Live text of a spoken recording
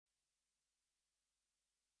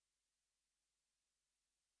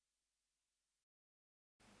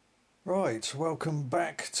Right, welcome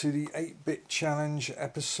back to the 8-Bit Challenge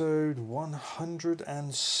episode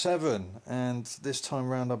 107, and this time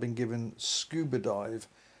round I've been given Scuba Dive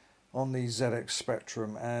on the ZX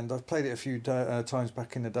Spectrum, and I've played it a few times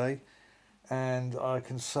back in the day, and I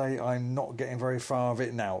can say I'm not getting very far of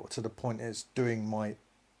it now, to the point it's doing my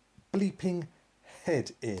bleeping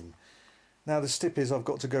head in. Now the stip is I've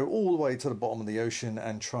got to go all the way to the bottom of the ocean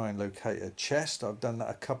and try and locate a chest. I've done that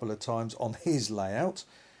a couple of times on his layout.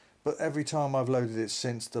 But every time I've loaded it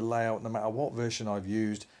since, the layout, no matter what version I've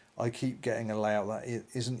used, I keep getting a layout that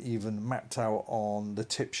isn't even mapped out on the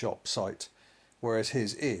tip shop site, whereas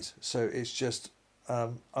his is. So it's just,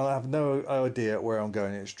 I have no idea where I'm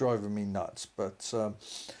going. It's driving me nuts. But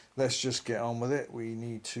let's just get on with it. We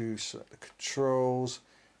need to set the controls,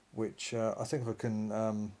 which I think I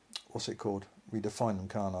can, what's it called? Redefine them,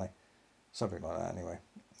 can't I? Something like that anyway.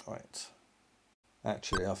 Right.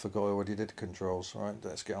 Actually, I forgot I already did the controls. All right,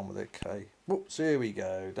 let's get on with it. Okay. Whoops, here we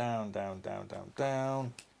go. Down, down, down, down,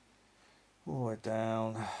 down. All the way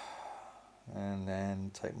down. And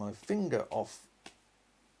then take my finger off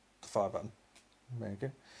the fire button. There you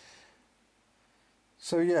go.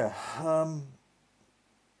 So yeah,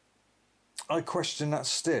 I question that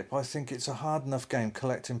stip. I think it's a hard enough game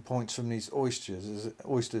collecting points from these oysters as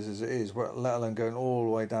it is, let alone going all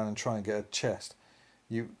the way down and trying to get a chest.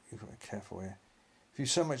 You've got to be careful here. If you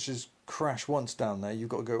so much as crash once down there, you've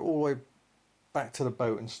got to go all the way back to the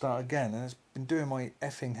boat and start again. And it's been doing my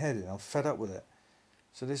effing head in. I'm fed up with it.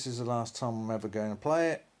 So this is the last time I'm ever going to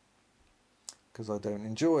play it, because I don't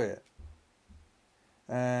enjoy it.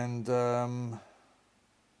 And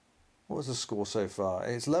what was the score so far?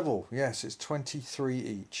 It's level. Yes, it's 23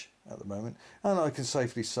 each at the moment. And I can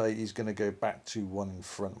safely say he's going to go back to one in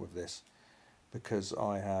front with this, because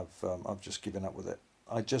I've just given up with it.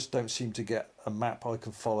 I just don't seem to get a map I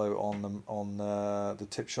can follow on the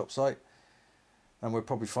tip shop site, and we'll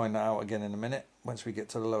probably find that out again in a minute. Once we get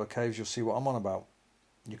to the lower caves, you'll see what I'm on about.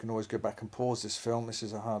 You can always go back and pause this film. This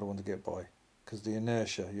is a harder one to get by, because the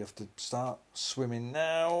inertia, you have to start swimming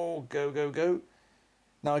now. Go, go, go.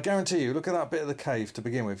 Now I guarantee you, look at that bit of the cave to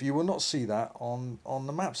begin with. You will not see that on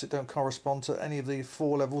the maps. It don't correspond to any of the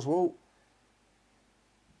 4 levels. Well,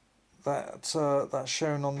 that's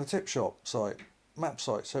shown on the tip shop site. Map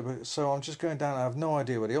site. So I'm just going down. I have no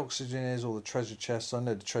idea where the oxygen is or the treasure chests. I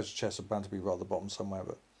know the treasure chests are bound to be right at the bottom somewhere,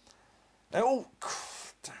 but oh,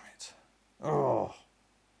 damn it! Oh,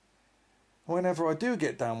 whenever I do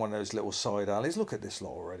get down one of those little side alleys, look at this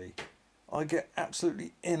lot already. I get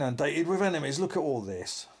absolutely inundated with enemies. Look at all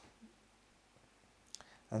this.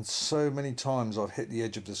 And so many times I've hit the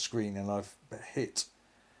edge of the screen and I've hit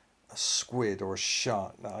a squid or a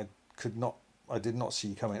shark that I did not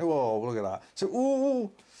see coming. Oh, look at that. So, oh,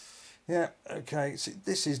 yeah, okay. See,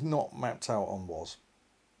 this is not mapped out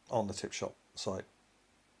on the tip shop site.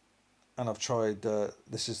 And I've tried,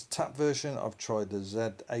 this is the tap version, I've tried the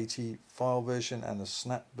Z80 file version and the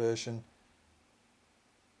snap version.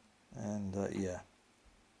 And yeah.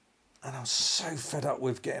 And I'm so fed up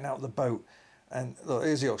with getting out of the boat. And look,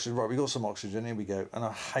 here's the oxygen. Right, we got some oxygen, here we go. And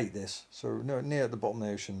I hate this. So we're near at the bottom of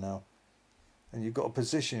the ocean now. And you've got to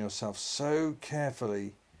position yourself so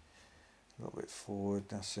carefully. A little bit forward,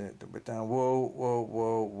 that's it. A little bit down. Whoa, whoa,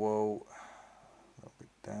 whoa, whoa. A little bit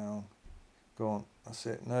down. Go on, that's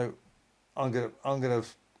it. No. I'm gonna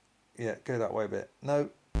yeah, go that way a bit. No.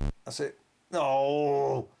 That's it.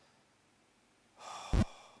 No.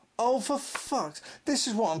 Oh, for fuck's. This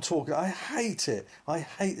is what I'm talking. I hate it. I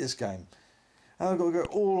hate this game. And I've got to go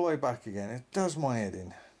all the way back again. It does my head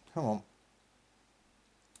in. Come on.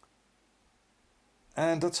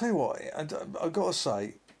 And I'll tell you what, I've got to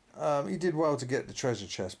say, he did well to get the treasure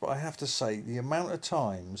chest, but I have to say the amount of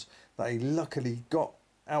times that he luckily got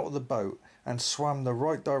out of the boat and swam the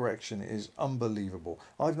right direction is unbelievable.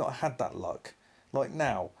 I've not had that luck. Like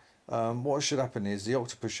now, what should happen is the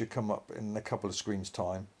octopus should come up in a couple of screens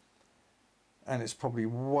time, and it's probably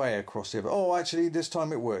way across the other. Oh, actually, this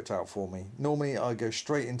time it worked out for me. Normally I go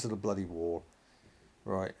straight into the bloody wall.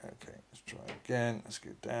 Right, okay, let's try again. Let's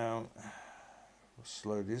go down.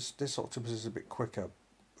 Slow. This octopus is a bit quicker.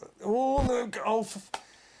 Oh no! Oh,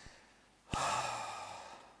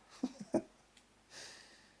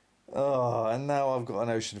 oh, and now I've got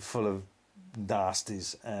an ocean full of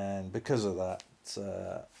nasties, and because of that,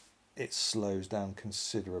 it slows down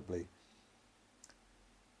considerably.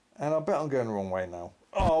 And I bet I'm going the wrong way now.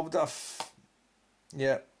 Oh,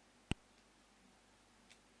 yeah.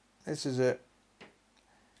 This is it.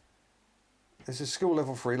 This is skill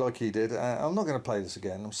level 3 like he did. I'm not going to play this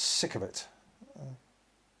again. I'm sick of it.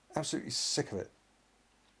 Absolutely sick of it.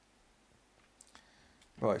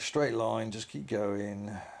 Right, straight line, just keep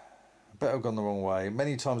going. better have gone the wrong way.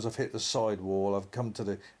 Many times I've hit the side wall. I've come to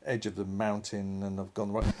the edge of the mountain and I've gone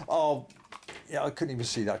the wrong. Oh, yeah, I couldn't even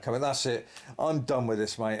see that coming. That's it. I'm done with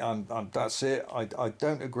this, mate. That's it. I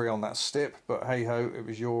don't agree on that stip, but hey ho, it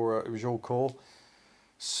was your call.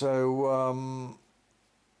 So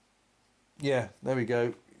yeah, there we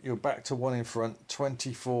go. You're back to one in front,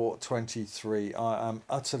 24-23. I am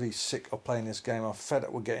utterly sick of playing this game. I'm fed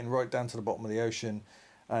up with getting right down to the bottom of the ocean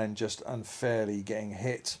and just unfairly getting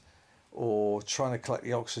hit, or trying to collect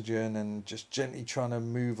the oxygen and just gently trying to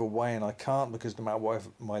move away, and I can't, because no matter what,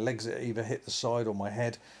 my legs either hit the side or my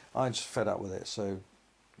head. I'm just fed up with it. So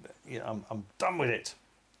yeah, I'm done with it.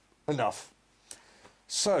 Enough.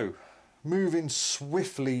 So moving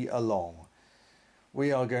swiftly along,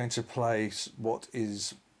 we are going to play what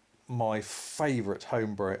is my favourite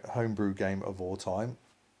homebrew game of all time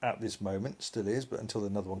at this moment. Still is, but until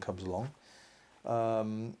another one comes along.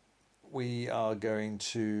 We are going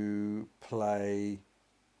to play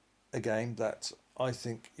a game that I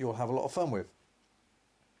think you'll have a lot of fun with,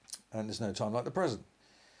 and there's no time like the present.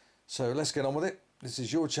 So let's get on with it. This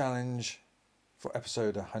is your challenge for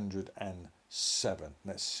episode 107.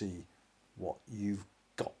 Let's see what you've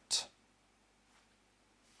got.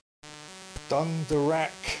 Dung the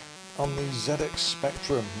Rack on the ZX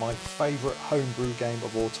Spectrum, my favourite homebrew game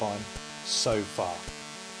of all time so far.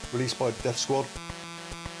 Released by Death Squad.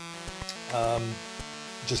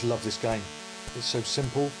 Just love this game. It's so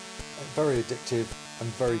simple, very addictive, and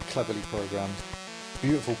very cleverly programmed.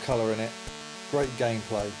 Beautiful colour in it, great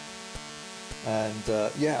gameplay,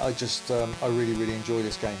 and yeah, I really enjoy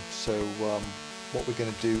this game. So what we're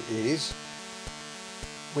going to do is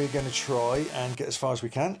we're going to try and get as far as we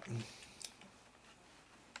can.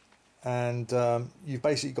 And you've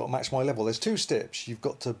basically got to match my level. There's two steps. You've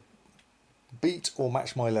got to beat or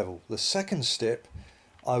match my level. The second step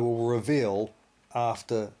I will reveal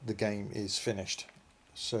after the game is finished.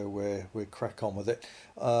 So we'll crack on with it.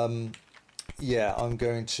 Yeah, I'm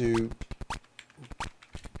going to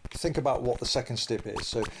think about what the second step is.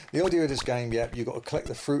 So the idea of this game, yeah, you've got to collect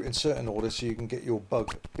the fruit in certain order so you can get your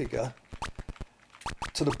bug bigger,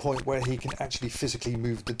 to the point where he can actually physically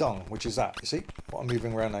move the dung, which is that. You see what I'm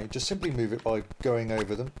moving around now? You just simply move it by going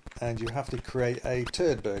over them, and you have to create a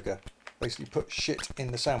turd burger. Basically put shit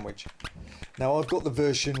in the sandwich. Now I've got the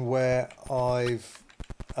version where I've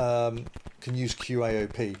can use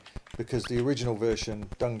QAOP, because the original version,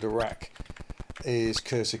 Dung the Rack, is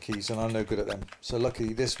cursor keys and I'm no good at them. So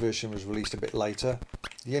luckily this version was released a bit later.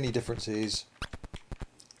 The only difference is,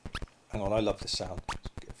 hang on, I love this sound. Let's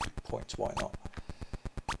get a few points, why not?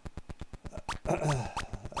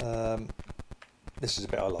 This is a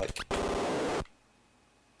bit I like.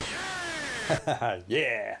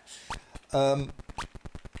 Yeah.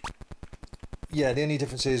 Yeah, the only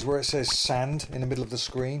difference is where it says sand in the middle of the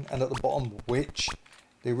screen, and at the bottom which,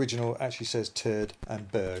 the original actually says turd and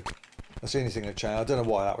berg. That's the only thing that changed. I don't know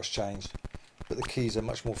why that was changed, but the keys are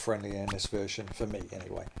much more friendly in this version, for me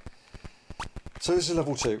anyway. So this is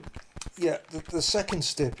level 2. Yeah, the second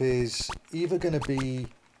step is either going to be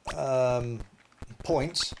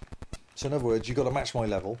points. So in other words, you've got to match my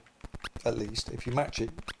level, at least. If you match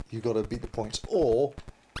it, you've got to beat the points, or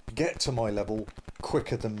get to my level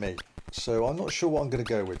quicker than me. So I'm not sure what I'm going to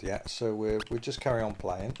go with yet. So we'll just carry on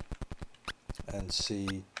playing and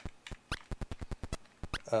see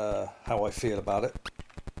how I feel about it.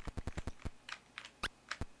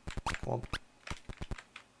 Come on.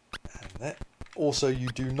 And there. Also, you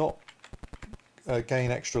do not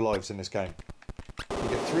gain extra lives in this game. You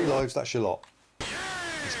get 3 lives, that's your lot.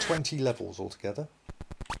 There's 20 levels altogether.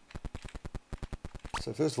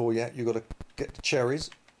 So first of all, yeah, you've got to get the cherries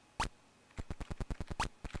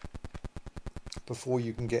before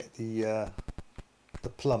you can get the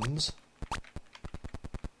plums,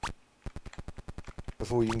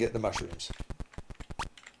 before you can get the mushrooms.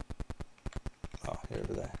 Ah, here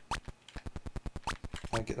over there.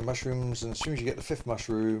 And get the mushrooms, and as soon as you get the 5th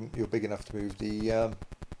mushroom, you're big enough to move the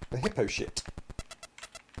hippo shit.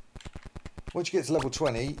 Once you get to level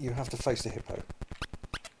 20, you have to face the hippo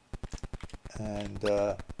and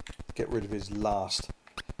get rid of his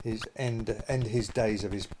end his days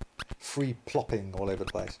of his free plopping all over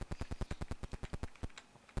the place.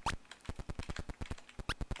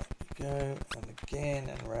 There we go, and again,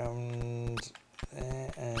 and round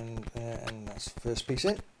there, and that's the first piece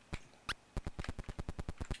in.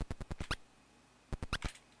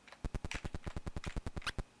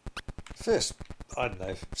 First, I don't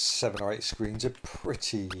know, 7 or 8 screens are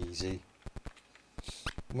pretty easy.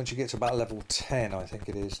 Once you get to about level 10, I think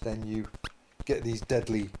it is, then you get these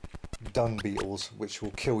deadly dung beetles which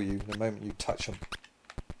will kill you the moment you touch them.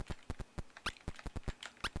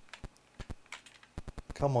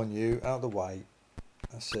 Come on, you. Out of the way.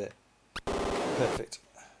 That's it. Perfect.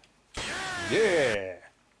 Yeah!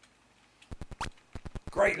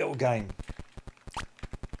 Great little game.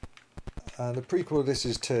 The prequel of this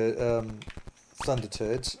is to Thunder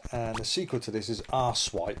Turds, and the sequel to this is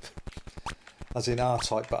R-Swipe. As in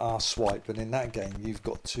R-Type, but R-Swipe. And in that game, you've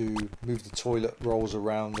got to move the toilet rolls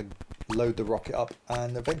around and load the rocket up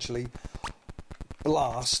and eventually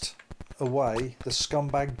blast away the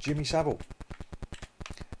scumbag Jimmy Savile.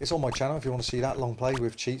 It's on my channel if you want to see that long play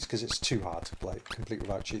with cheats, because it's too hard to play complete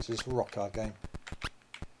without cheats. It's a rock hard game.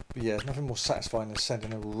 But yeah, there's nothing more satisfying than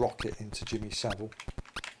sending a rocket into Jimmy Savile.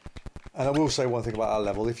 And I will say one thing about that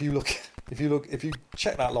level. If you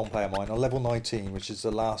check that long play of mine on level 19, which is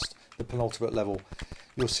the penultimate level,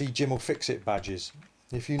 you'll see Jim will fix it badges.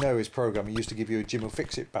 If you know his program, he used to give you a Jim will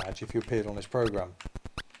fix it badge if you appeared on his program.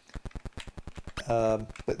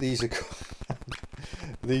 But these are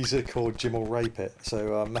called Jim will rape it.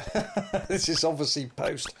 So this is obviously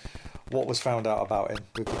post what was found out about him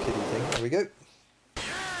with the kiddie thing. There we go.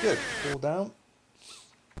 Good. Fall down.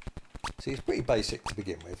 See, it's pretty basic to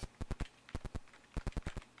begin with.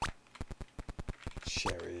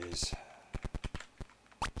 Cherries.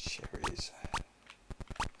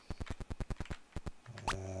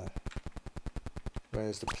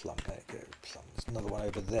 Where's the plum? There you go. Plum. There's another one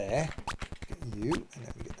over there. Get you, and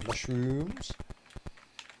then we get the mushrooms.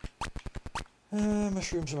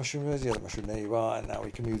 Mushrooms. Where's the other mushroom? There you are. And now we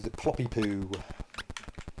can move the ploppy poo.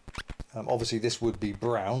 Obviously, this would be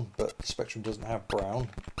brown, but the Spectrum doesn't have brown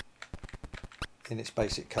in its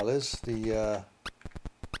basic colours. The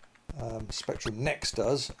Spectrum Next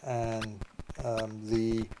does, and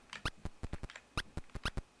the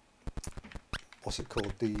what's it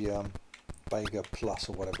called? The Vega Plus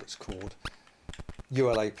or whatever it's called,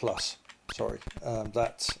 ULA Plus. Sorry,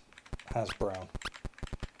 that has brown.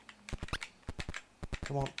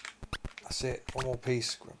 Come on, that's it. One more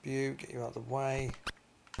piece. Grab you, get you out of the way.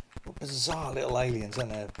 What bizarre little aliens,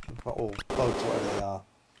 aren't there? Or boats, whatever they are.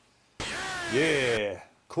 Yeah,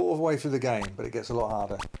 quarter of the way through the game, but it gets a lot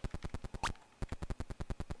harder.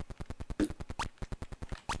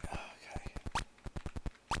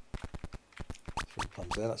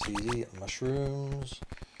 There, that's easy. Mushrooms,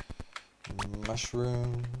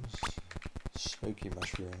 smoky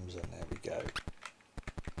mushrooms, and there we go.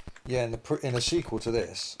 Yeah, in a sequel to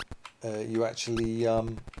this, you actually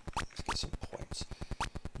let's get some points.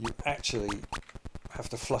 You actually have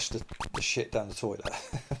to flush the shit down the toilet.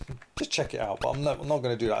 Just check it out. But I'm not going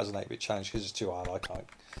to do that as an 8-bit challenge because it's too hard.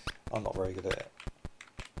 I'm not very good at it.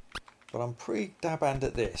 But I'm pretty dab hand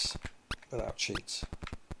at this without cheats.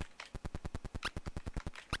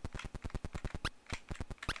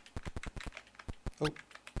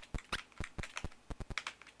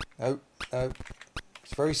 Oh, no,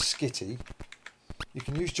 it's very skitty. You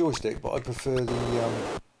can use joystick, but I prefer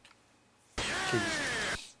the keys.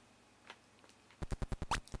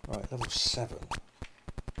 Right, level 7.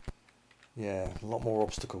 Yeah, a lot more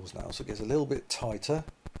obstacles now, so it gets a little bit tighter.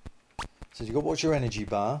 So you've got to watch your energy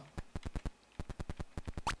bar.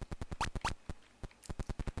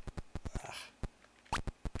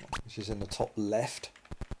 Which is in the top left.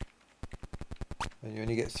 And you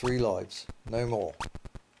only get 3 lives, no more.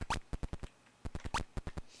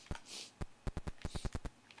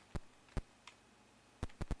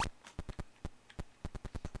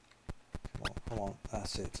 Come on,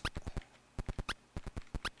 that's it.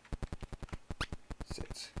 That's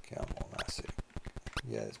it, come on, that's it.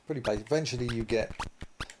 Yeah, it's pretty basic. Eventually you get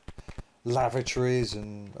lavatories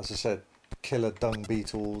and, as I said, killer dung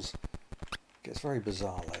beetles. It gets very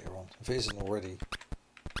bizarre later on, if it isn't already.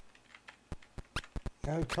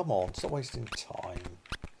 No, come on, stop wasting time.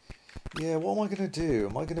 Yeah, what am I going to do?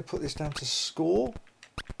 Am I going to put this down to score?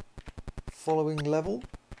 Following level?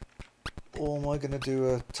 Or am I going to do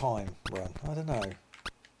a time run? I don't know.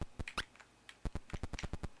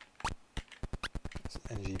 That's an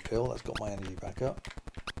energy pill, that's got my energy back up.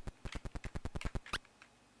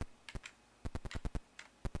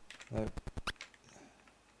 No.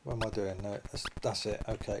 What am I doing? No, that's it,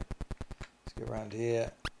 okay. Let's get around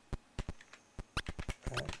here.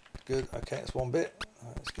 Good, okay, that's one bit.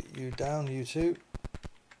 Right, let's get you down, you two.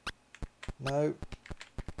 No,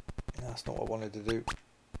 that's not what I wanted to do.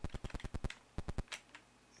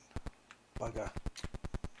 Bugger.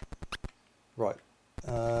 Right.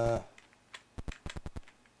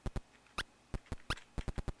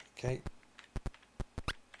 Okay.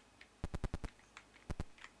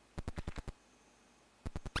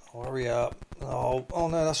 Hurry up. Oh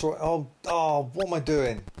no, that's all right. Oh, what am I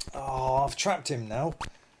doing? Oh, I've trapped him now.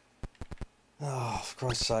 Oh, for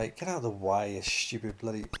Christ's sake, get out of the way, you stupid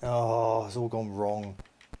bloody... Oh, it's all gone wrong.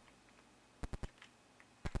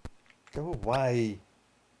 Go away.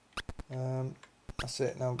 That's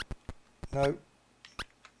it. No. No.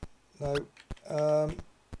 No.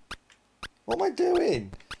 What am I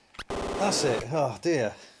doing? That's it. Oh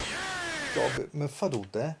dear. Got a bit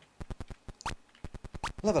befuddled there.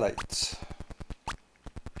 Level 8.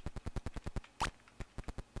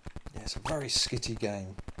 Yeah, it's a very skitty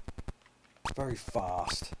game. Very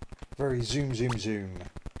fast. Very zoom, zoom, zoom.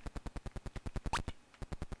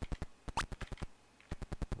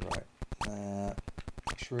 Right.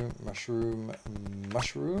 Mushroom, mushroom,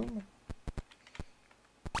 mushroom.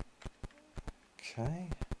 Okay.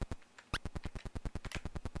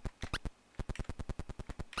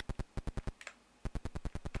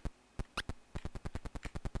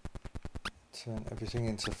 Turn everything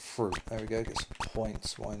into fruit. There we go, get some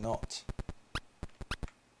points, why not?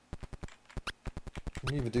 You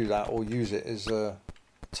can either do that or use it as a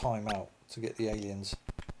timeout to get the aliens.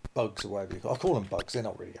 Bugs or whatever you call. I call them bugs, they're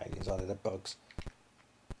not really aliens, are they? They're bugs.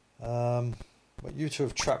 But you two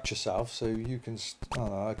have trapped yourself, so you can... oh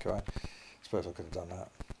no, okay. I suppose I could have done that.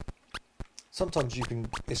 Sometimes you can...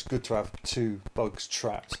 it's good to have two bugs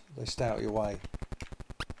trapped. They stay out of your way.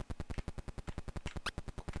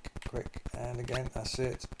 Quick, and again, that's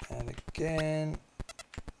it. And again.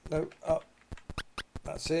 No, up.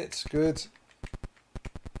 That's it, good.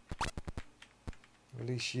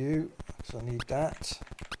 Release you, because I need that.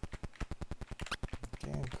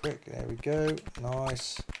 Again, quick, there we go.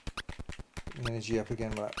 Nice. Put the energy up again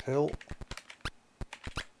with that pill.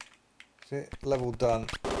 That's it, level done.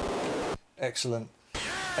 Excellent.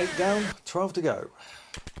 8 down, 12 to go.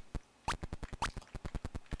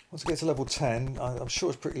 Once I get to level 10, I'm sure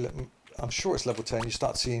it's pretty. I'm sure it's level 10. You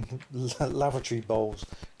start seeing lavatory bowls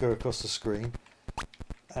go across the screen,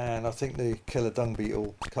 and I think the killer dung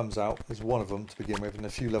beetle comes out as one of them to begin with, and a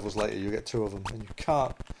few levels later you get 2 of them, and you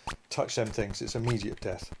can't touch them things. It's immediate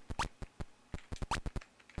death.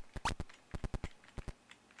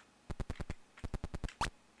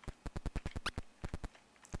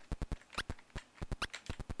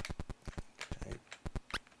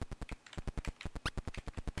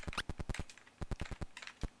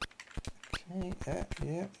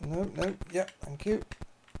 Yeah, no, yeah, thank you.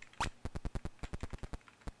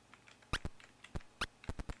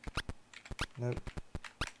 No,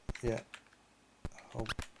 yeah, oh,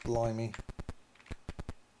 blimey.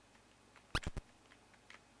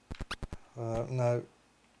 No,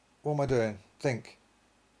 what am I doing? Think.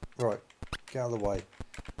 Right, get out of the way.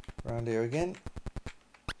 Round here again.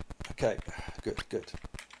 Okay, good.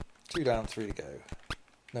 2 down, 3 to go.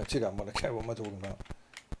 No, 2 down, 1 to go. What am I talking about?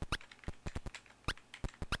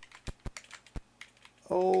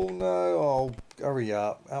 Oh no, oh, hurry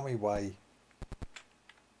up, out of my way.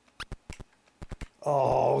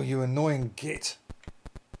 Oh, you annoying git.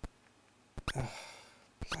 Ugh,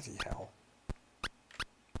 bloody hell.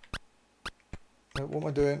 What am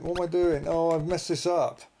I doing? What am I doing? Oh, I've messed this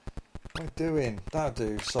up. What am I doing? That'll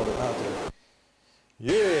do, sod it, that'll do.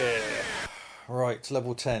 Yeah! Right,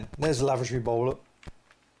 level 10. There's a lavatory bowl up.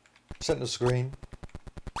 Centre screen.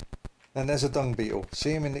 And there's a dung beetle.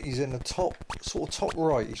 See him he's in the top, sort of top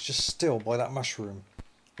right. He's just still by that mushroom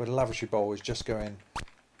where the lavatory bowl is just going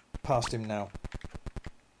past him now.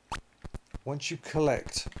 Once you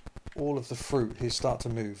collect all of the fruit, he'll start to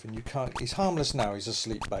move, and you can't. He's harmless now. He's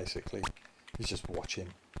asleep basically. He's just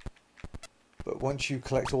watching. But once you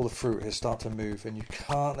collect all the fruit, he'll start to move, and you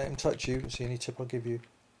can't let him touch you. See any tip I'll give you?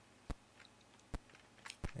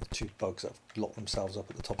 There's 2 bugs that have locked themselves up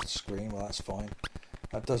at the top of the screen. Well, that's fine.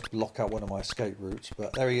 That does block out one of my escape routes,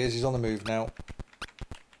 but there he is, he's on the move now.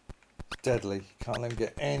 Deadly, can't let him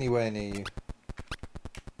get anywhere near you.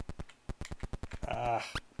 Ah.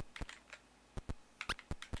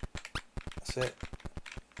 That's it.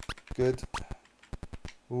 Good.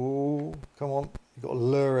 Ooh, come on, you've got to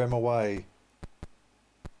lure him away.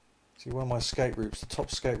 See, one of my escape routes, the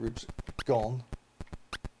top escape route's gone.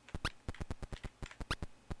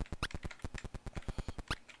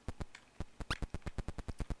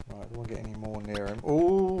 Right, don't get any more near him.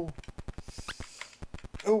 Ooh!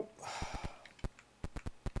 Oh!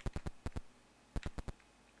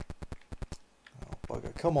 Oh,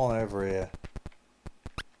 bugger. Come on over here.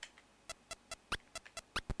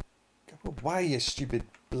 Go away, you stupid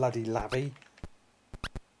bloody lavvy.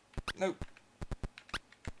 No.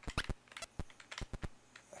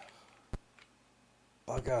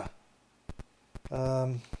 Bugger.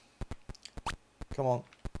 Come on.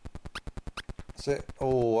 That's it.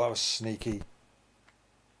 Oh, that was sneaky.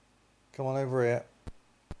 Come on over here.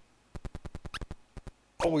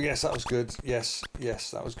 Oh, yes, that was good. Yes,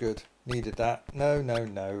 yes, that was good. Needed that. No, no,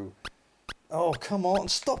 no. Oh, come on.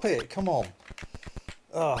 Stop it. Come on.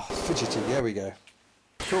 Oh, fidgety. There we go.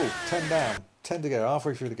 Cool. 10 down. 10 to go.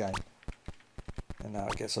 Halfway through the game. And now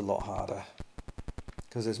it gets a lot harder.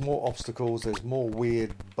 Because there's more obstacles. There's more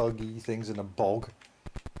weird, buggy things in a bog.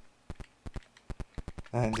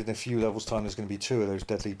 And in a few levels' time, there's going to be 2 of those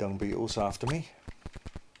deadly dung beetles after me.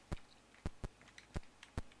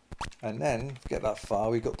 And then, to get that far,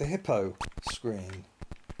 we got the hippo screen.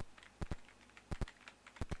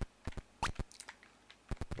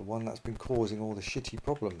 The one that's been causing all the shitty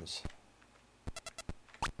problems.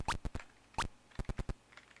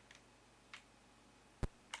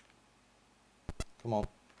 Come on.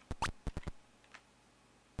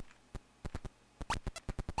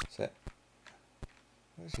 That's it.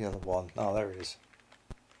 Where's the other one? Oh, there he is.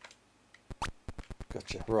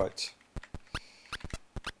 Gotcha. Right.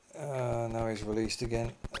 Now he's released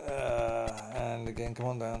again. And again, come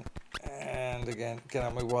on down. And again, get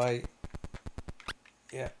out of my way.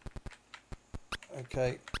 Yeah.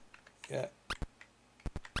 Okay. Yeah.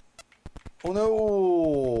 Oh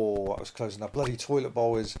no! That was close enough. Bloody toilet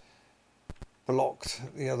bowl is blocked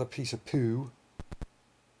the other piece of poo.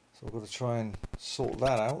 So I've got to try and sort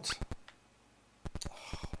that out.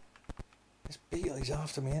 Oh, this beetle, he's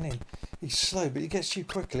after me, isn't he? He's slow, but he gets to you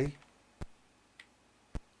quickly.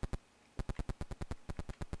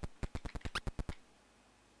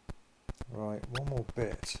 Right, one more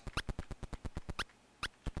bit.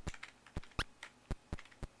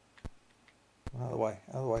 Out of the way,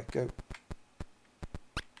 out of the way, go.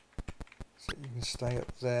 So you can stay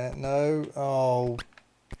up there. No, oh,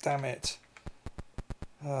 damn it.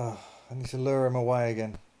 Oh, I need to lure him away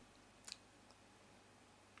again.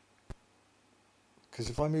 Because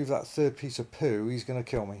if I move that third piece of poo, he's going to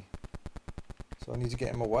kill me. So I need to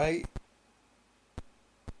get him away.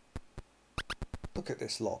 Look at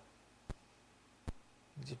this lot.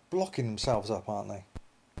 They're just blocking themselves up, aren't they?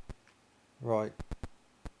 Right.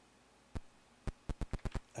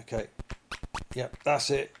 Okay. Yep, that's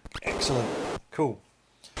it. Excellent. Cool.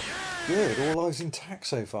 Good. All lives intact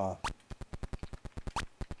so far.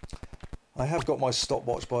 I have got my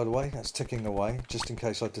stopwatch, by the way. That's ticking away, just in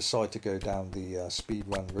case I decide to go down the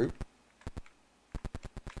speedrun route.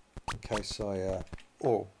 In case I,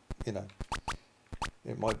 or, you know,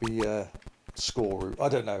 it might be a score route. I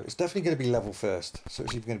don't know. It's definitely going to be level first. So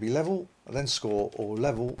it's either going to be level, and then score, or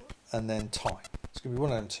level, and then time. It's going to be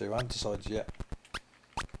one of them two. I haven't decided yet.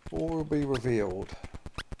 All will be revealed.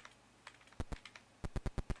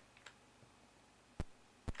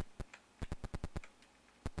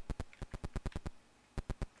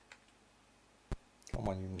 Come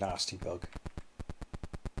on, you nasty bug.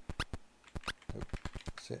 Nope,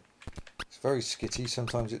 that's it. It's very skitty.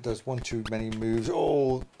 Sometimes it does one too many moves.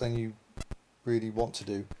 Oh, than you really want to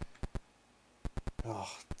do.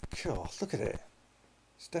 Oh, God, look at it.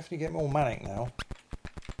 It's definitely getting more manic now.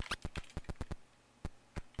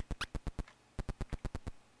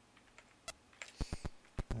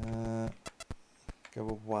 Go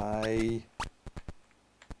away.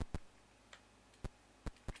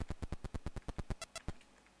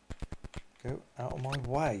 Go out of my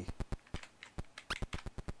way.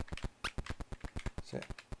 That's it.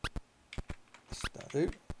 That'll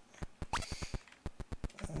do.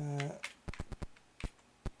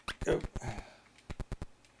 Go.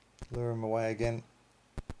 Lure him away again.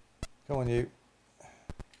 Come on, you.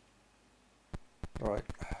 Right.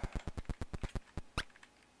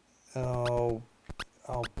 Oh.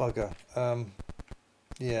 Oh, bugger.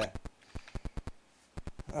 Yeah.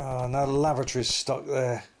 Oh, now the lavatory's stuck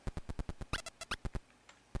there.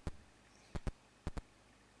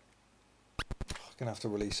 I'm going to have to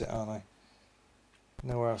release it, aren't I?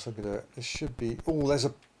 Nowhere else I can do it. This should be... Oh, there's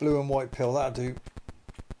a blue and white pill. That'll do.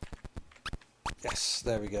 Yes,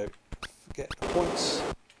 there we go. Get the points.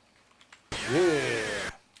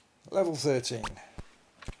 Yeah. Level 13.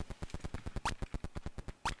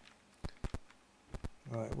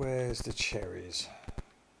 Right, where's the cherries?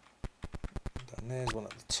 And there's one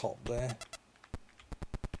at the top there.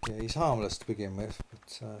 Yeah, he's harmless to begin with,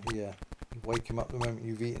 but yeah, you wake him up the moment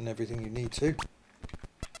you've eaten everything you need to.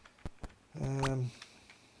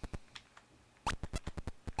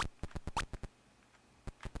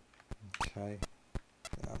 Okay.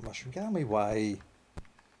 Mushroom, get out of my way.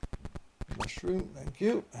 Mushroom, thank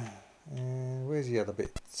you. And where's the other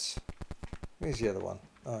bits? Where's the other one?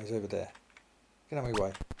 Oh, he's over there. Get out of my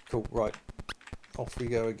way. Cool, right. Off we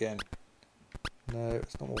go again. No,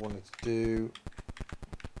 that's not what I wanted to do.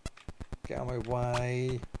 Get out of my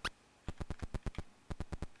way.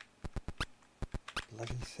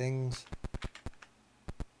 Bloody things.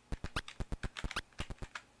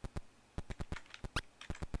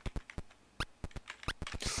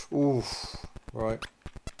 Oof. Right.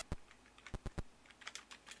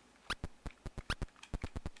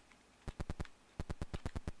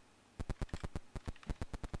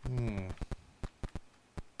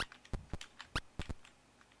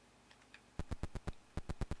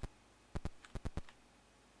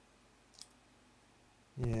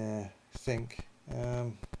 Yeah, I think.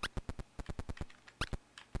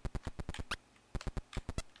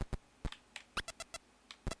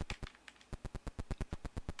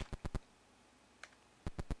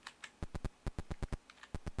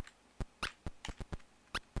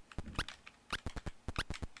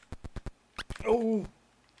 Oh!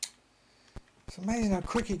 It's amazing how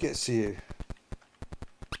quick he gets to you.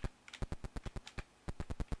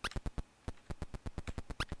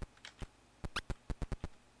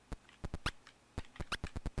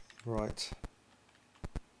 Right. Let's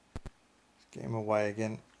get him away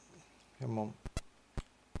again. Come on.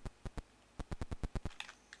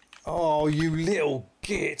 Oh, you little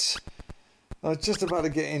git! I was just about to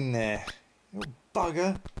get in there. You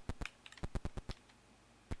bugger.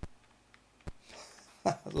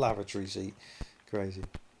 Lavatory seat. Crazy.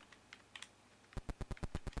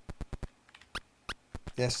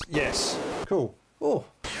 Yes, yes. Cool. Oh,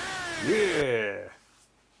 yeah.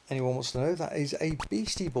 Anyone wants to know, that is a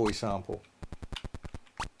Beastie Boy sample.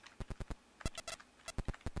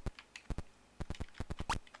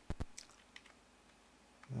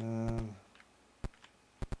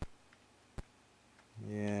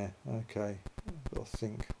 Yeah, okay. I've got to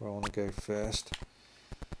think where I want to go first.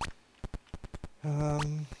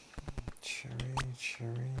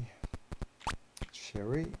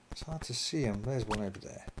 Cherry. It's hard to see them. There's one over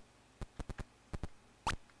there.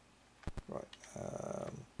 Right.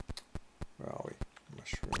 Where are we?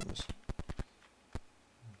 Mushrooms.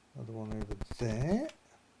 Another one over there.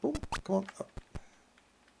 Boom. Come on. Up.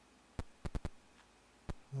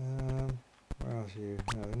 Where else are you?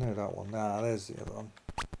 No, that one. Nah, there's the other one.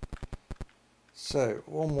 So,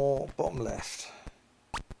 one more. Bottom left.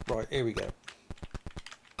 Right, here we go.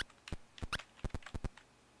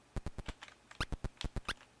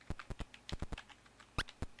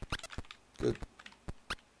 Good.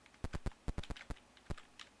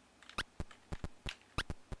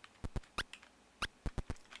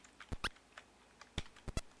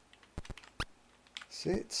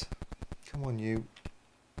 Sit. Come on, you.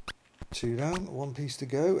 Two down, one piece to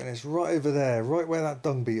go, and it's right over there, right where that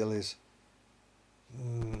dung beetle is.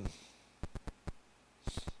 No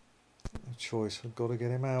choice, I've got to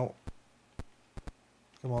get him out.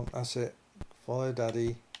 Come on, that's it. Follow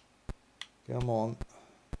Daddy. Come on.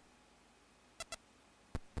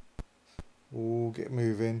 Oh, get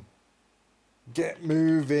moving. Get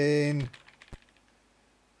moving.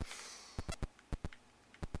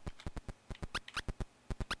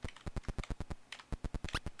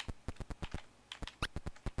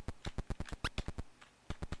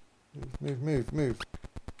 Move.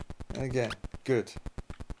 And again, good.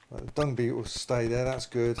 Right, the dung beetle will stay there, that's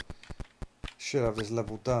good. Should have this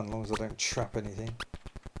level done, as long as I don't trap anything.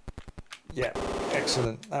 Yeah,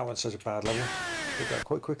 excellent. That wasn't such a bad level. Did that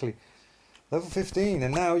quite quickly. Level 15,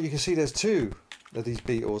 and now you can see there's two of these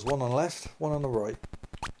beetles. One on the left, one on the right.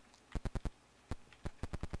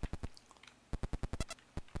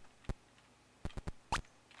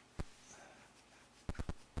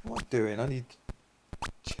 What am I doing? I need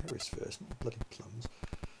cherries first, not bloody plums.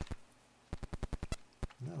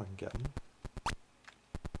 Now I can get them.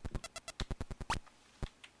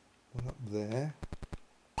 One up there.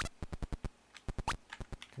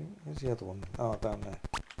 Okay, where's the other one? Oh, down there.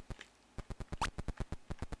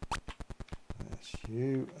 That's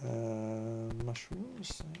you.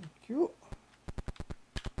 Mushrooms, thank you.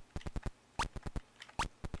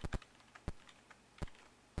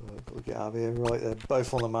 Oh, I've got to get out of here. Right, they're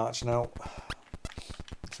both on the march now.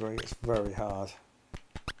 It's very hard.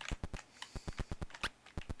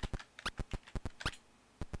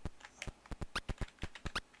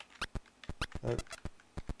 Oh,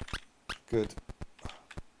 good.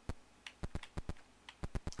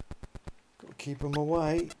 Got to keep them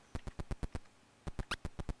away.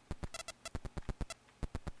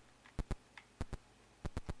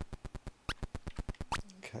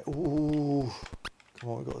 Okay. Ooh, come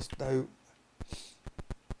on, we've got this. No.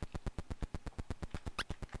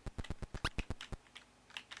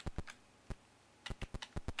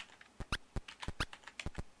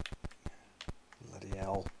 Bloody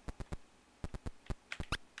hell.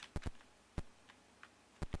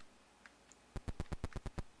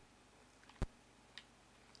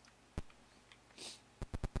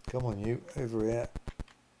 Come on, you, over here.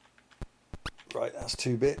 Right, that's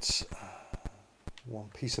 2 bits. One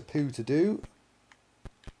piece of poo to do.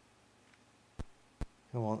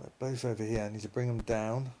 Come on, they're both over here. I need to bring them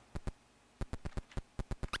down.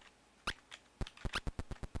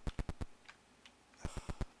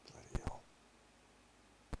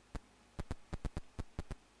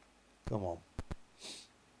 Come on.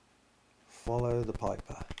 Follow the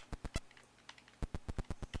piper.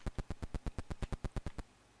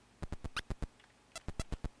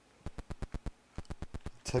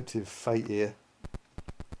 Tempting fate here.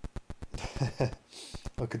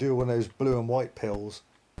 I could do one of those blue and white pills.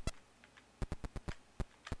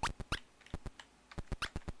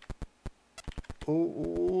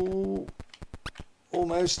 Oh,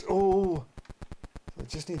 almost. Oh, I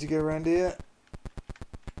just need to go around here.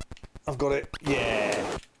 I've got it.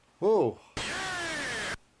 Yeah. Whoa.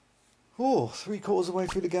 Oh, 3/4 of the way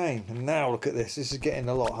through the game, and now look at this. This is getting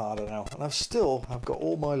a lot harder now, and I've got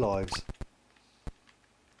all my lives.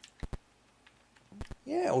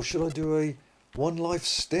 Yeah, or should I do a 1 life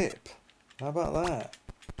stip? How about that?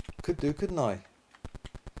 Could do, couldn't I?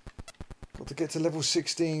 Got to get to level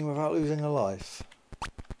 16 without losing a life.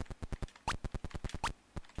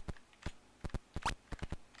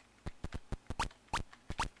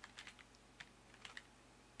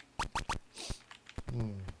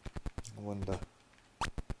 I wonder.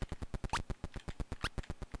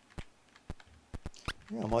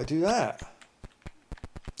 Yeah, I might do that.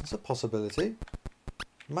 That's a possibility.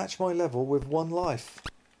 Match my level with 1 life.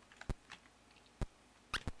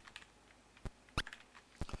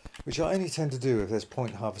 Which I only tend to do if there's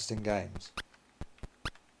point harvesting games.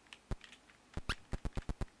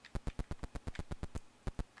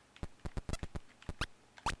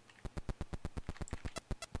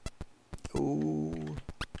 Ooh.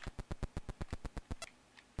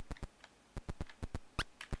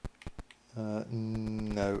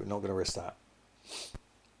 No, not going to risk that.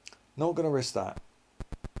 Not going to risk that.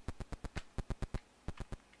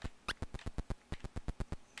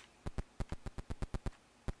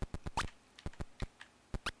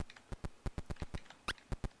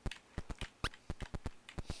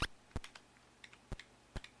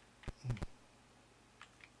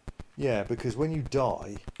 Yeah, because when you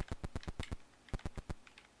die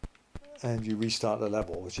and you restart the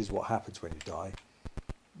level, which is what happens when you die,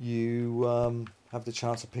 you have the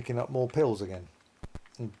chance of picking up more pills again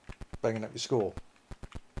and banging up your score.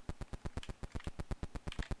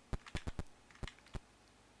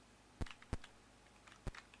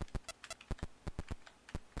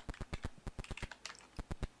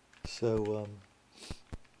 So,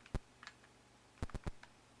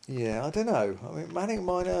 yeah, I don't know. I mean, Manic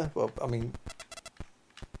Miner, well, I mean,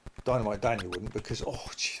 Dynamite Dan you wouldn't, because, oh,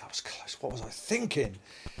 gee, that was close. What was I thinking?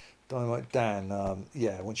 Dynamite Dan,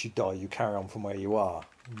 yeah, once you die, you carry on from where you are.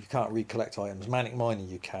 You can't recollect items. Manic Miner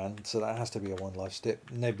you can, so that has to be a 1 life stip.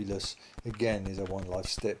 Nebulous, again, is a 1 life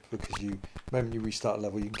stip, because the moment you restart a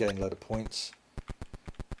level, you can gain a load of points.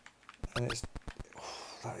 And it's, oh,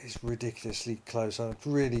 that is ridiculously close. I'm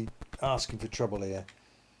really asking for trouble here.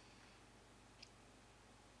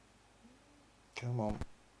 Come on.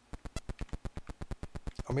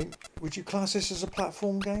 I mean, would you class this as a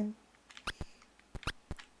platform game?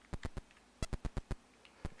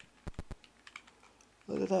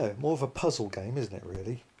 I don't know. More of a puzzle game, isn't it,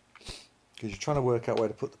 really? Because you're trying to work out where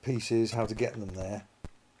to put the pieces, how to get them there,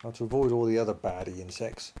 how to avoid all the other baddie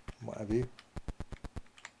insects, what have you.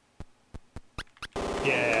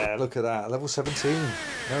 Yeah, look at that. Level 17.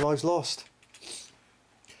 No lives lost.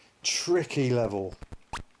 Tricky level.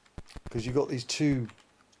 Because you've got these 2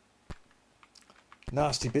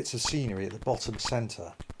 nasty bits of scenery at the bottom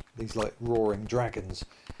centre. These like roaring dragons.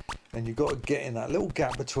 And you've got to get in that little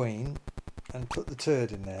gap between and put the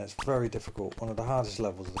turd in there. It's very difficult. One of the hardest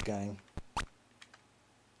levels of the game.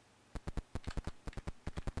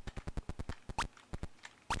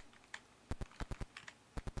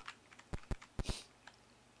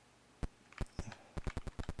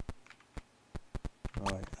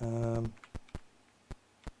 Right,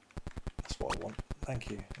 that's what I want. Thank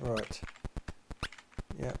you. Right.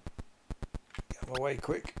 Yep. Get my way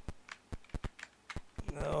quick.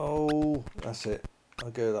 No, that's it.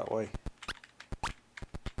 I'll go that way.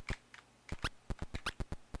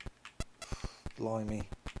 Blimey.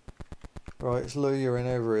 Right, let's lure you in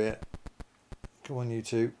over here. Come on, you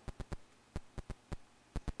two.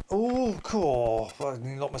 Oh, cool. I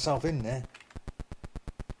nearly locked myself in there.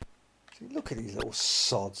 See, look at these little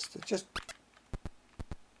sods. They're just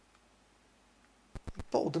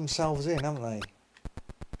bottled themselves in, haven't they?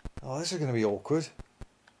 Oh, this is going to be awkward.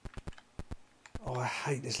 Oh, I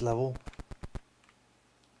hate this level.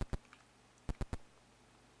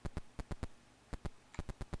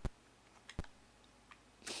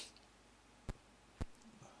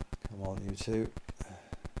 Come on, you two.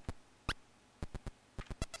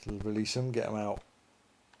 Let's release them, get them out.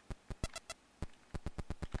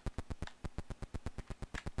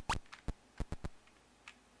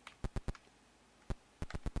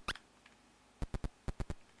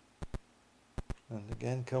 And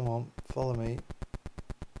again, come on, follow me.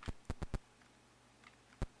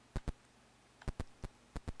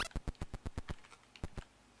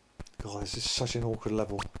 God, this is such an awkward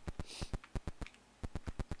level.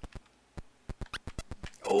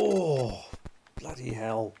 Oh, bloody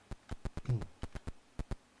hell.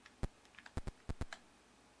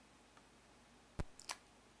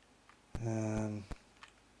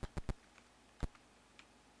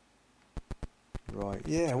 Right,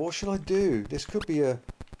 yeah, what should I do? This could be a...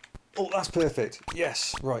 Oh, that's perfect.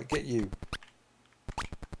 Yes, right, get you.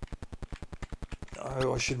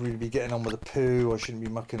 Oh, I should really be getting on with the poo. I shouldn't be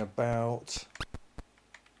mucking about.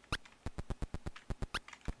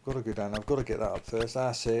 I've got to go down. I've got to get that up first.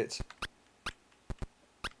 That's it.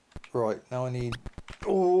 Right, now I need...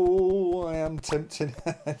 Oh, I am tempting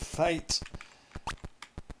fate.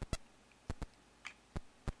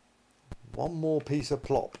 One more piece of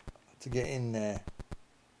plop to get in there.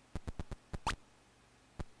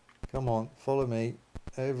 Come on, follow me.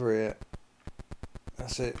 Over here.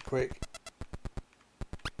 That's it, quick.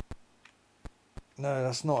 No,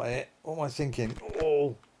 that's not it. What am I thinking?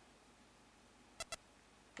 Oh!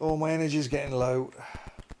 Oh, my energy's getting low.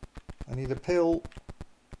 I need a pill.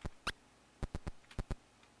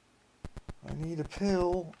 I need a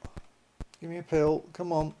pill. Give me a pill.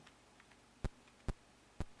 Come on.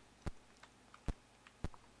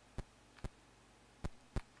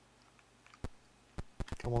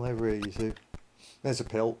 Come on over here, you two. There's a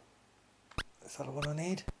pill. Is that the one I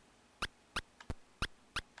need?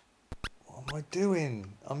 What am I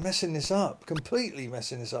doing? I'm messing this up. Completely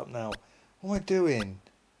messing this up now. What am I doing?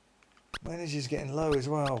 My energy's getting low as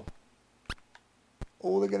well.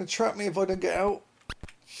 Oh, they're going to trap me if I don't get out.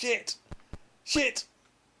 Shit! Shit!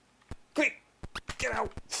 Quick! Get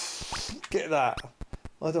out! Get that.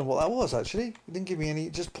 I don't know what that was actually. It didn't give me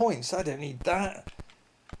any, just points. I don't need that.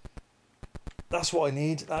 That's what I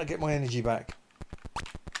need. That'll get my energy back.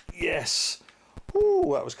 Yes!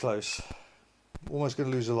 Ooh, that was close. Almost going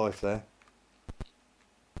to lose a life there.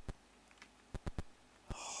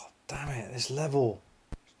 Oh, damn it, this level.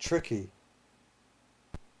 It's tricky.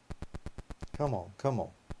 Come on, come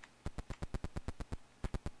on.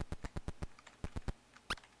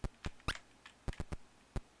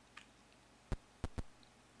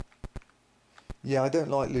 Yeah, I don't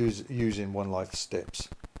like using one life steps.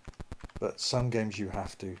 But some games you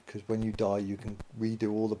have to, because when you die you can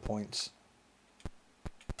redo all the points.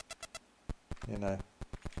 You know.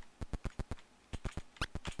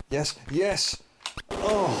 Yes, yes!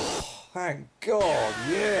 Oh, thank God,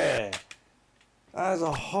 yeah! That is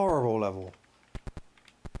a horrible level.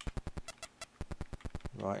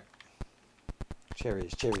 Right.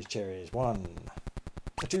 Cherries, cherries, cherries. 1,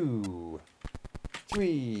 2,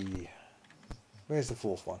 3. Where's the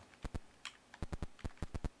fourth one?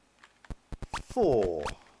 4.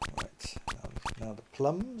 Right, now the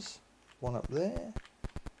plums. One up there.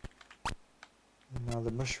 And now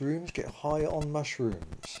the mushrooms. Get higher on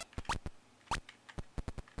mushrooms.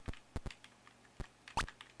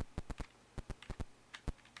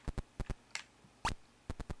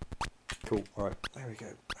 Cool, alright, there we go.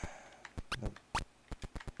 Nope.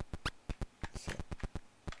 So.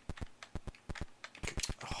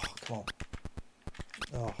 Oh, come on.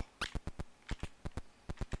 Oh.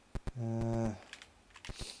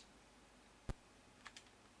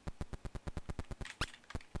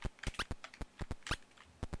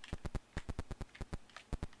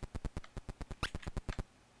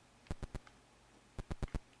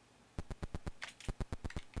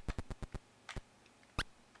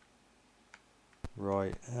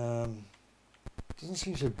 Right, doesn't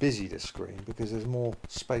seem so busy this screen because there's more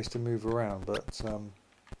space to move around, but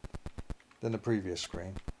than the previous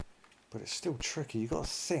screen. But it's still tricky. You've got to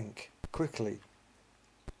think quickly.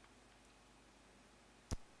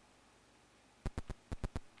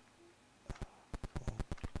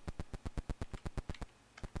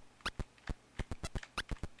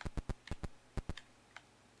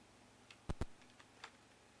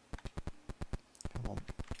 Come on.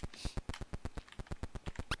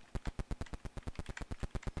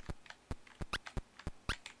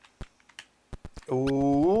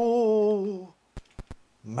 Oh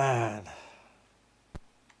man.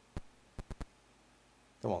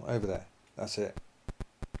 Come on, over there. That's it.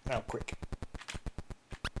 Now quick.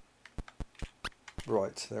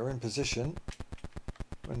 Right, they're in position.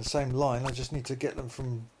 We're in the same line. I just need to get them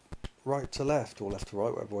from right to left, or left to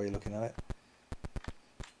right, whatever way you're looking at it.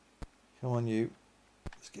 Come on, you.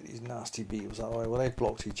 Let's get these nasty beetles that way. Well, they've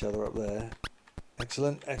blocked each other up there.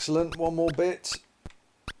 Excellent, excellent. One more bit.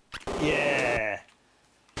 Yeah!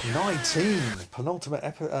 19! Penultimate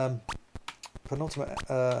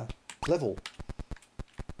level.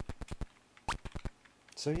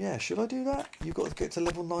 So yeah, should I do that? You've got to get to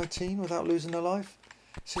level 19 without losing a life?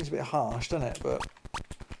 Seems a bit harsh, doesn't it? But,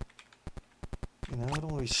 you know, I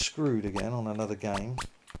don't want to be screwed again on another game.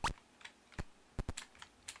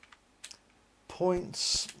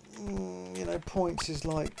 Points, you know, points is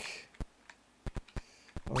like,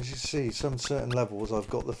 well, as you see, some certain levels I've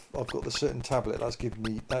got the certain tablet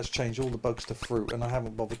that's changed all the bugs to fruit, and I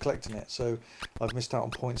haven't bothered collecting it, so I've missed out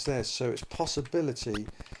on points there. So it's possibility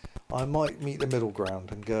I might meet the middle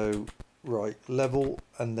ground and go right level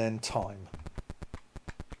and then time.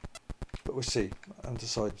 But we'll see. I haven't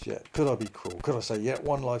decided yet. Could I be cruel? Could I say, yeah,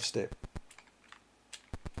 1 life step?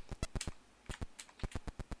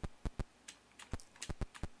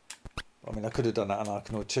 I mean, I could have done that in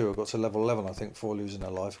Arkanoid too. I got to level 11, I think, before losing a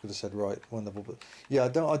life. I could have said, right, 1 level. But yeah, I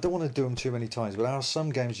don't want to do them too many times. But there are some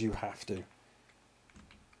games you have to.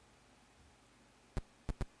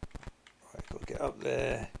 Right, got to get up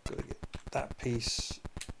there. Got to get that piece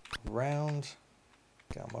round.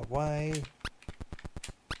 Get out of my way.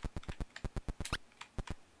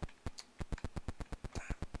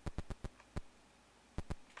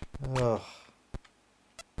 Ugh.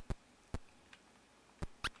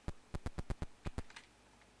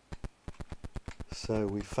 So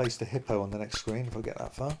we face the hippo on the next screen if I get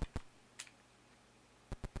that far.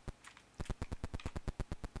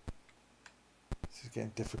 This is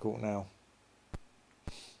getting difficult now.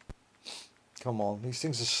 Come on, these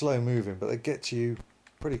things are slow moving, but they get to you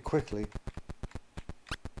pretty quickly.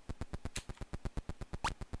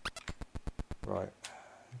 Right,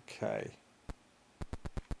 okay.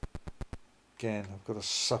 Again, I've got to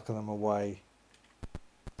sucker them away.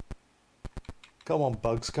 Come on,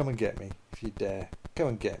 bugs, come and get me, if you dare. Come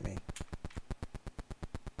and get me.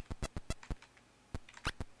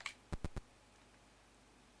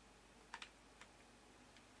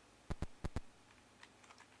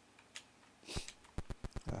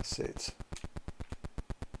 That's it.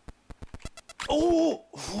 Oh!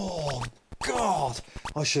 Oh, God!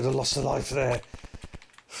 I should have lost a life there.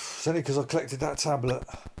 It's only because I collected that tablet.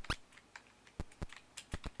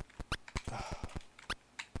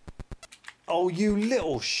 Oh, you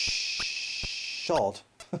little shod.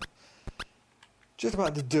 Just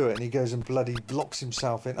about to do it and he goes and bloody locks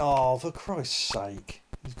himself in. Oh, for Christ's sake.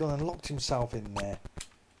 He's gone and locked himself in there.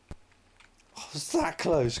 I was that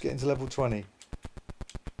close getting to level 20.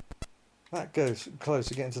 That goes close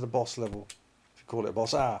to getting to the boss level. If you call it a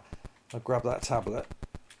boss. Ah, I'll grab that tablet.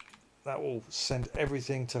 That will send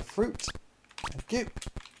everything to fruit. Thank you.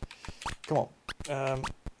 Come on.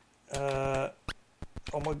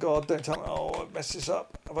 Oh my God, don't tell me. Oh, I messed this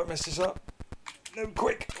up. Have I messed this up? No,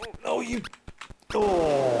 quick. Oh, no, you.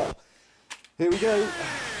 Oh. Here we go.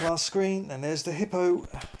 Last screen, and there's the hippo.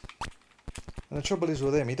 And the trouble is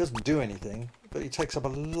with him, he doesn't do anything, but he takes up a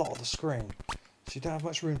lot of the screen. So you don't have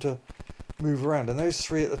much room to move around. And those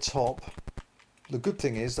 3 at the top, the good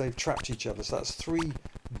thing is they've trapped each other. So that's 3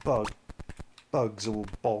 bugs, or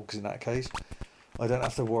bogs in that case, I don't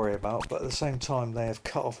have to worry about. But at the same time, they have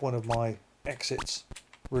cut off one of my exits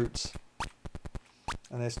routes,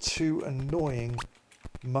 and there's 2 annoying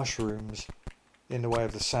mushrooms in the way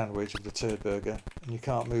of the sandwich of the turd burger, and you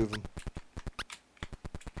can't move them.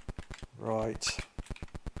 Right,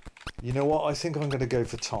 you know what, I think I'm going to go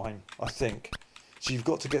for time. I think so. You've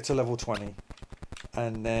got to get to level 20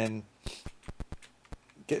 and then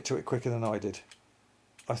get to it quicker than I did.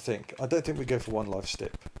 I don't think we go for 1 life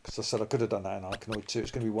step, because I said I could have done that in Arkanoid 2.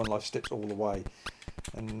 It's going to be 1 life steps all the way.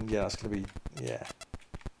 And yeah, that's going to be, yeah,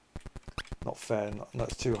 not fair,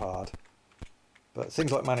 not too hard. But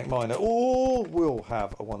things like Manic Miner all will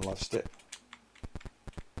have a 1 life step.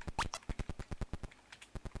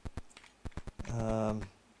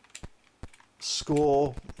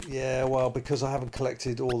 Score, yeah, well, because I haven't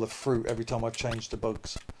collected all the fruit every time I've changed the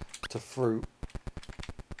bugs to fruit.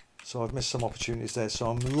 So I've missed some opportunities there. So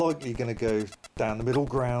I'm likely going to go down the middle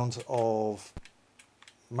ground of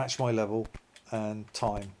match my level and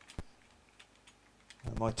time.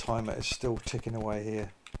 And my timer is still ticking away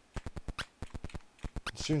here.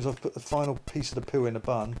 As soon as I've put the final piece of the poo in the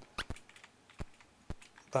bun,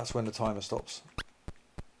 that's when the timer stops.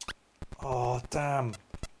 Oh, damn.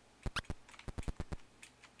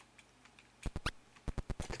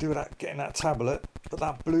 I could do without getting that tablet, but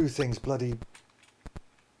that blue thing's bloody...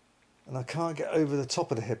 And I can't get over the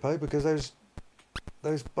top of the hippo because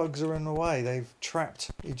those bugs are in the way. They've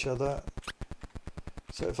trapped each other.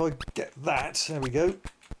 So if I get that, there we go.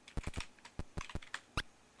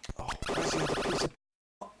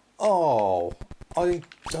 Oh, I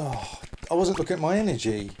wasn't looking at my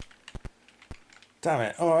energy. Damn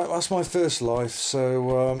it. Alright, that's my first life.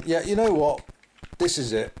 So, yeah, you know what? This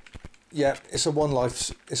is it. yeah, it's a one life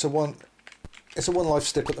stip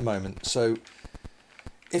at the moment. So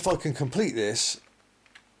if I can complete this,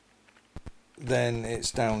 then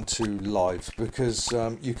it's down to lives, because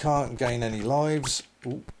you can't gain any lives.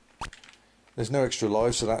 Ooh. There's no extra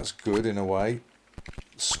lives, so that's good in a way.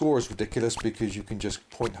 Score is ridiculous because you can just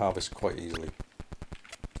point harvest quite easily.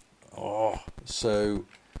 Oh, so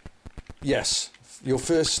yes, your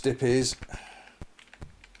first stip is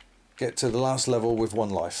get to the last level with 1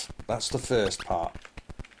 life. That's the first part.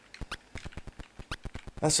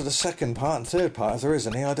 That's the second part and third part, if there is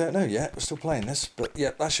any, I don't know yet. We're still playing this, but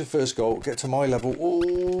yeah, that's your first goal. Get to my level.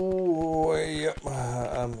 Oh, yep.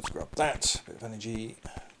 Let's grab that. Bit of energy.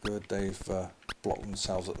 Good. They've blocked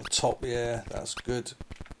themselves at the top. Yeah, that's good.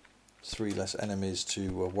 3 less enemies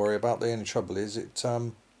to worry about. The only trouble is it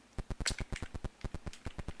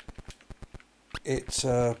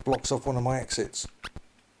blocks off one of my exits.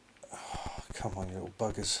 Oh, come on, you little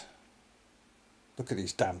buggers. Look at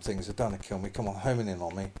these damn things. They're done to kill me. Come on, homing in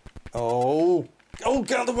on me. Oh! Oh,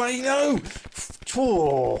 get out of the way! No!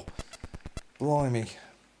 Oh, blimey.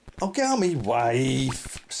 Oh, get out of my way! For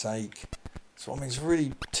fuck's sake. So I mean, it's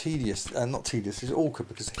really tedious. Not tedious, it's awkward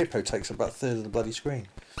because the hippo takes up about a third of the bloody screen.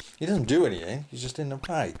 He doesn't do anything, he's just in the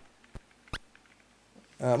way.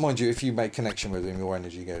 Mind you, if you make connection with him, your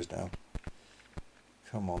energy goes down.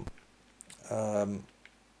 Come on. Alright.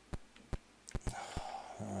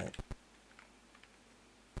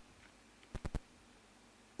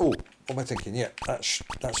 Oh, what am I thinking? Yeah, that's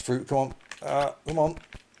fruit. Come on. Come on.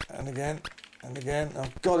 And again. And again. Oh,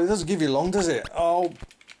 God, it doesn't give you long, does it? Oh.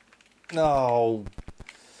 No.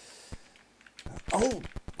 Oh.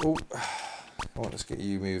 Oh. Come on, let's get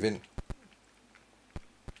you moving.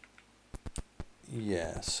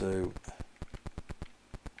 Yeah, so...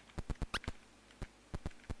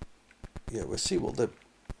 yeah, we'll see what the...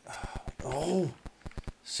 oh!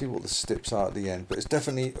 See what the stips are at the end. But it's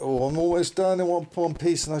definitely... oh, I'm almost done in one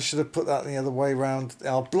piece, and I should have put that the other way round.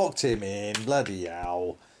 I blocked him in. Bloody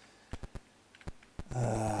hell.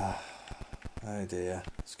 Oh dear.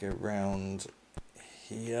 Let's go round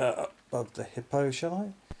here above the hippo, shall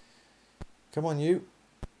I? Come on, you.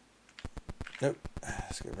 Nope.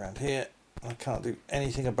 Let's go round here. I can't do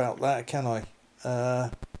anything about that, can I?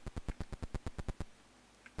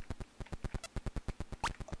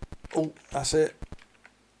 Oh, that's it.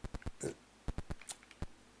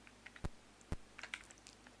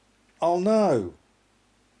 Oh no.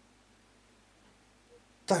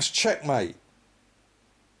 That's checkmate.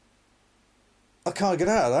 I can't get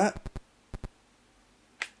out of that.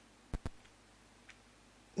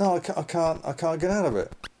 No, I can't get out of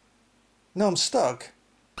it. No, I'm stuck.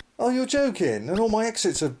 Oh, you're joking. And all my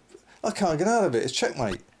exits are... I can't get out of it. It's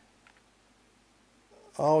checkmate.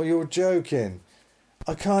 Oh, you're joking.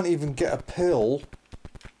 I can't even get a pill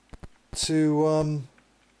to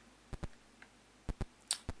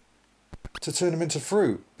turn them into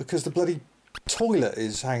fruit because the bloody toilet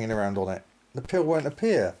is hanging around on it. The pill won't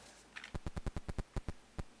appear.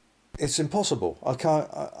 It's impossible. I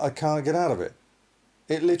can't get out of it.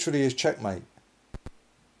 It literally is checkmate.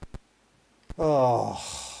 Oh.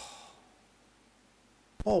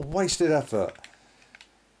 Oh, wasted effort.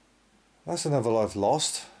 That's another life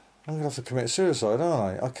lost. I'm going to have to commit suicide,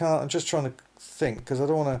 aren't I? I can't. I'm just trying to think because I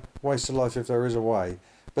don't want to waste a life if there is a way.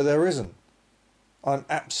 But there isn't. I'm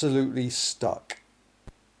absolutely stuck.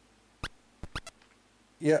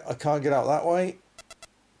 Yeah, I can't get out that way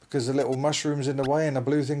because the little mushroom's in the way and the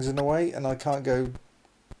blue thing's in the way, and I can't go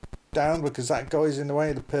down because that guy's in the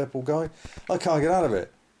way, the purple guy. I can't get out of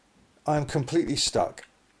it. I'm completely stuck.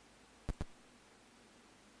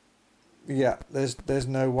 Yeah, there's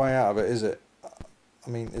no way out of it, is it? I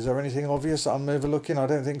mean, is there anything obvious that I'm overlooking? I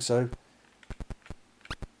don't think so.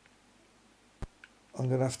 I'm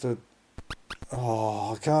going to have to...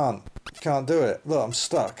 oh, I can't do it. Look, I'm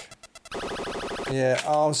stuck. Yeah,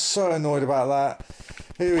 oh, I'm so annoyed about that.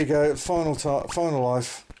 Here we go, final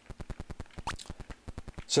life.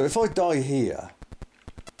 So if I die here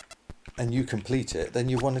and you complete it, then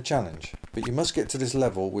you've won the challenge. But you must get to this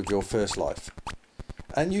level with your first life.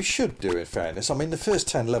 And you should do, in fairness. I mean, the first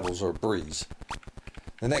 10 levels are a breeze.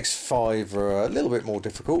 The next 5 are a little bit more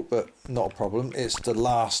difficult, but not a problem. It's the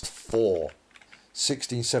last 4.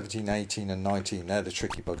 16, 17, 18 and 19. They're the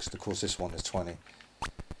tricky bugs. Of course, this one is 20.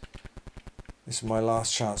 This is my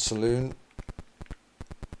last chance saloon.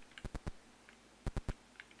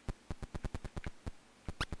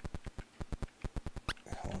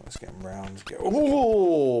 Let's get them round.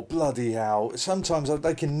 Oh, bloody hell. Sometimes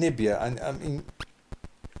they can nib you. And I mean,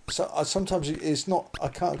 sometimes it's not... I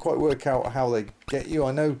can't quite work out how they get you.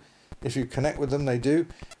 I know if you connect with them, they do.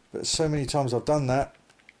 But so many times I've done that.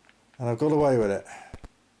 And I've got away with it.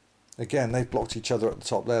 Again, they've blocked each other at the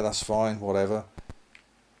top there. That's fine, whatever.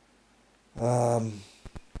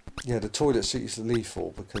 Yeah, the toilet seat is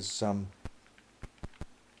lethal because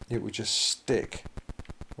it would just stick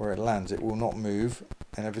where it lands. It will not move,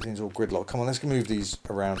 and everything's all gridlocked. Come on, let's move these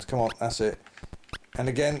around. Come on, that's it. And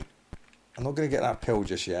again, I'm not going to get that pill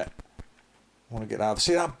just yet. I want to get out.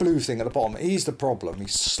 See that blue thing at the bottom? He's the problem.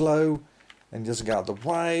 He's slow, and he doesn't get out of the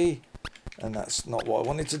way. And that's not what I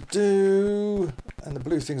wanted to do. And the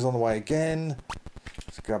blue thing's on the way again.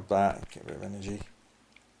 Let's grab that, get a bit of energy.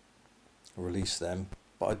 Release them.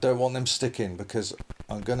 But I don't want them sticking because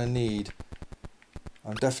I'm definitely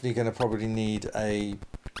going to probably need a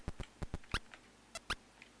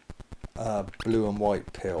blue and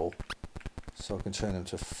white pill. So I can turn them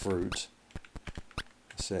to fruit.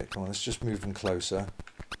 That's it. Come on, let's just move them closer.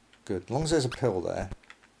 Good. As long as there's a pill there.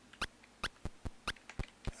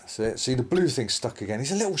 That's it. See, the blue thing's stuck again.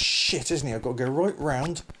 He's a little shit, isn't he? I've got to go right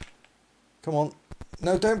round. Come on.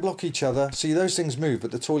 No, don't block each other. See, those things move,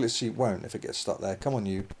 but the toilet seat won't if it gets stuck there. Come on,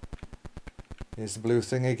 you. Here's the blue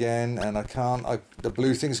thing again, and I can't... the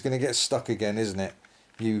blue thing's going to get stuck again, isn't it?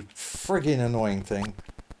 You friggin' annoying thing.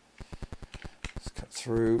 Let's cut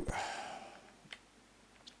through.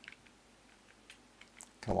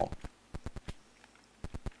 Come on.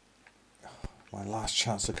 My last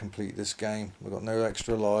chance to complete this game. We've got no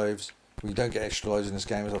extra lives. We don't get extra lives in this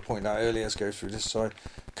game, as I pointed out earlier. Let's go through this side.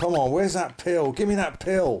 Come on, where's that pill? Give me that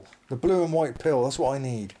pill. The blue and white pill. That's what I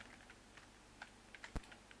need.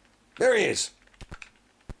 There he is.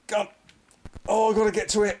 Go on. Oh, I've got to get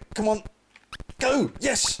to it. Come on. Go.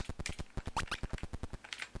 Yes.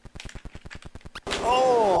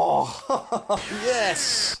 Oh,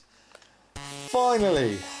 yes.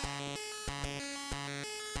 Finally.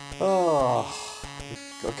 Oh,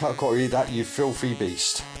 I can't quite read that, you filthy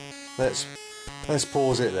beast. Let's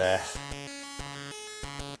pause it there.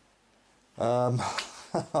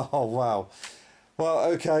 Oh wow.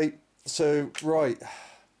 Well, okay. So right,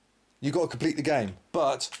 you got to complete the game.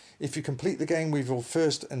 But if you complete the game with your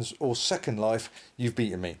first or second life, you've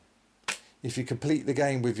beaten me. If you complete the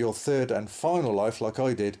game with your third and final life, like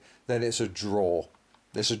I did, then it's a draw.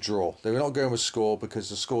 It's a draw. They were not going with score because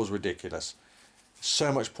the score's ridiculous.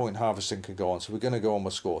 So much point harvesting can go on, so we're going to go on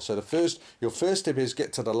with score. So your first tip is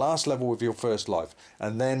get to the last level with your first life,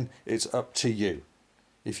 and then it's up to you.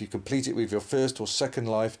 If you complete it with your first or second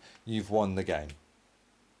life, you've won the game.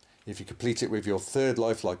 If you complete it with your third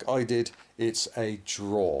life like I did, it's a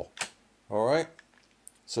draw. Alright?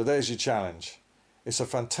 So there's your challenge. It's a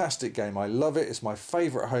fantastic game. I love it. It's my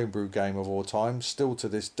favourite homebrew game of all time, still to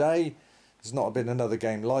this day. There's not been another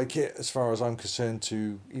game like it, as far as I'm concerned,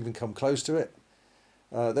 to even come close to it.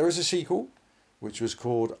 There is a sequel, which was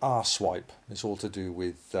called R-Swipe. It's all to do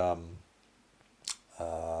with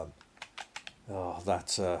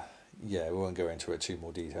yeah, we won't go into it too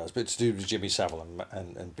more details, but it's to do with Jimmy Savile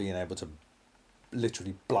and being able to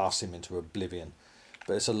literally blast him into oblivion.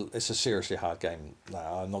 But it's a seriously hard game. No,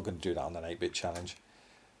 I'm not going to do that on an 8-bit challenge.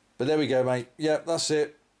 But there we go, mate. Yeah, that's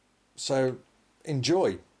it. So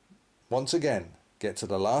enjoy. Once again, get to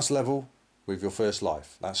the last level with your first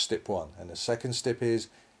life. That's step 1. And the second step is,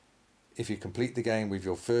 if you complete the game with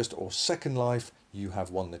your first or second life, you have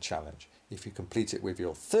won the challenge. If you complete it with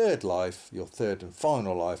your third life, your third and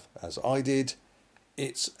final life, as I did,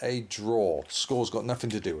 it's a draw. Score's got nothing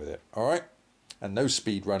to do with it. All right? And no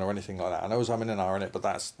speed run or anything like that. I know I was having an hour in it, but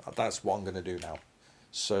that's what I'm going to do now.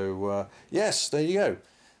 So, yes, there you go.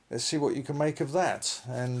 Let's see what you can make of that.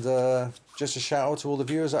 And just a shout out to all the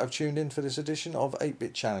viewers that have tuned in for this edition of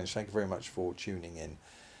 8-Bit Challenge. Thank you very much for tuning in.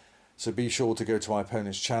 So be sure to go to my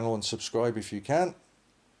opponent's channel and subscribe if you can,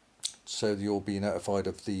 so that you'll be notified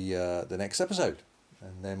of the next episode.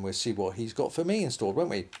 And then we'll see what he's got for me installed, won't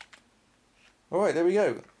we? Alright, there we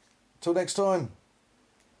go. Till next time.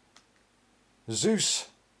 Zeus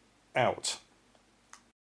out.